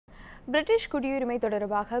British குடியுரிமை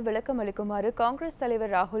தொடர்பாக விளக்கம் அளிக்குமாறு காங்கிரஸ்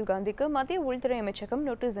தலைவர் ராகுல் காந்திக்கு மத்திய உள்துறை அமைச்சகம்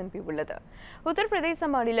நோட்டீஸ் அனுப்பியுள்ளது. உத்தரப்பிரதேச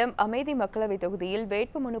மாநிலம் அமேதி மக்களவை தொகுதியில்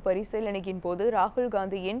வேட்புமனு பரிசீலனையின் போது ராகுல்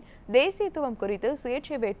காந்தியின் தேசியத்துவம் குறித்து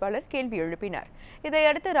சுயேட்சை வேட்பாளர் கேள்வி எழுப்பினார்.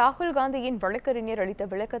 இதையடுத்து ராகுல் காந்தியின் வழக்கறிஞர் அளித்த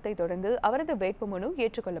விளக்கத்தை தொடர்ந்து அவரது வேட்புமனு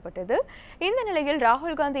ஏற்றுக்கொள்ளப்பட்டது. இந்த நிலையில்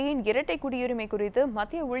ராகுல் காந்தியின் இரட்டை குடியுரிமை குறித்து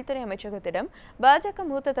மத்திய உள்துறை அமைச்சகத்திடம் பாஜக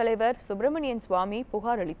மூத்த தலைவர் சுப்பிரமணியன் சுவாமி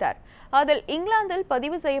புகார் அளித்தார். அதில் இங்கிலாந்தில்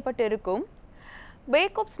பதிவு செய்யப்பட்டிருக்கும்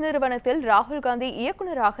பேக்கோப்ஸ் நிறுவனத்தில் ராகுல் காந்தி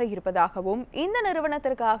இயக்குநராக இருப்பதாகவும் இந்த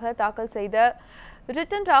நிறுவனத்திற்காக தாக்கல் செய்த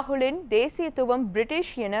ரிட்டன் ராகுலின் தேசியத்துவம்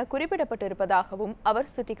பிரிட்டிஷ் என குறிப்பிடப்பட்டிருப்பதாகவும் அவர்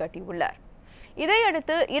சுட்டிக்காட்டியுள்ளார்.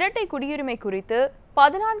 இதையடுத்து இரட்டை குடியுரிமை குறித்து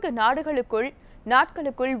 14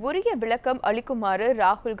 நாட்களுக்குள் உரிய விளக்கம் அளிக்குமாறு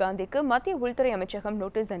ராகுல் காந்திக்கு மத்திய உள்துறை அமைச்சகம்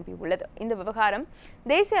நோட்டீஸ் அனுப்பியுள்ளது. இந்த விவகாரம்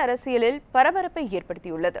தேசிய அரசியலில் பரபரப்பை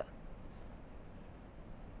ஏற்படுத்தியுள்ளது.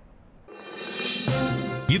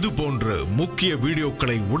 இது போன்ற முக்கிய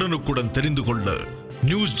வீடியோக்களை உடனுக்குடன் தெரிந்து கொள்ள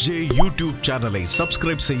NewsJ யூடியூப் சேனலை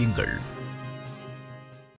சப்ஸ்கிரைப் செய்யுங்கள்.